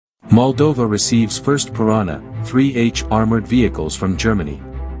Moldova receives first Piranha-3H armored vehicles from Germany.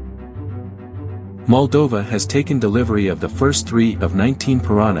 Moldova has taken delivery of the first 3 of 19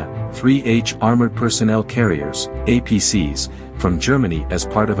 Piranha-3H armored personnel carriers, APCs, from Germany as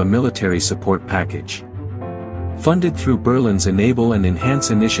part of a military support package. Funded through Berlin's Enable and Enhance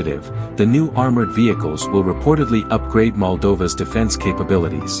initiative, the new armored vehicles will reportedly upgrade Moldova's defense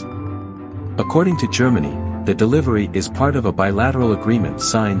capabilities. According to Germany, the delivery is part of a bilateral agreement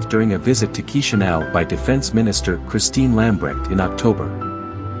signed during a visit to Chisinau by Defense Minister Christine Lambrecht in October.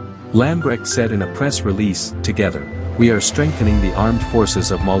 Lambrecht said in a press release, "Together, we are strengthening the armed forces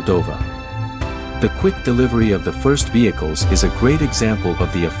of Moldova." The quick delivery of the first vehicles is a great example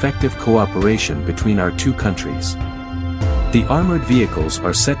of the effective cooperation between our two countries. The armored vehicles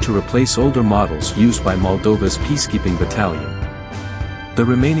are set to replace older models used by Moldova's peacekeeping battalion. The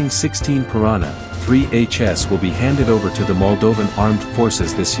remaining 16 Piranha-3HS will be handed over to the Moldovan armed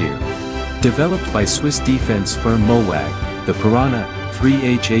forces this year. Developed by Swiss defense firm MOWAG, the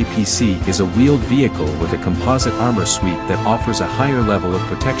Piranha-3H APC is a wheeled vehicle with a composite armor suite that offers a higher level of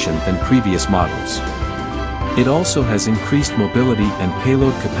protection than previous models. It also has increased mobility and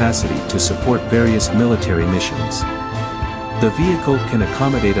payload capacity to support various military missions. The vehicle can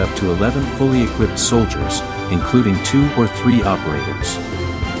accommodate up to 11 fully equipped soldiers, including 2 or 3 operators.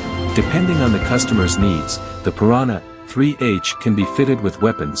 Depending on the customer's needs, the Piranha-3H can be fitted with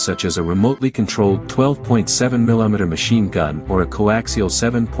weapons such as a remotely controlled 12.7mm machine gun or a coaxial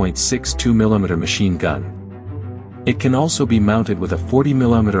 7.62mm machine gun. It can also be mounted with a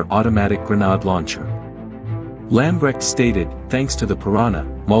 40mm automatic grenade launcher. Lambrecht stated, "Thanks to the Piranha,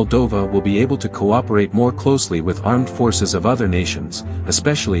 Moldova will be able to cooperate more closely with armed forces of other nations,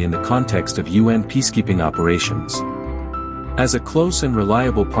 especially in the context of UN peacekeeping operations." As a close and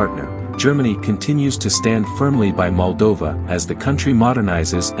reliable partner, Germany continues to stand firmly by Moldova as the country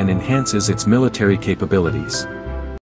modernizes and enhances its military capabilities.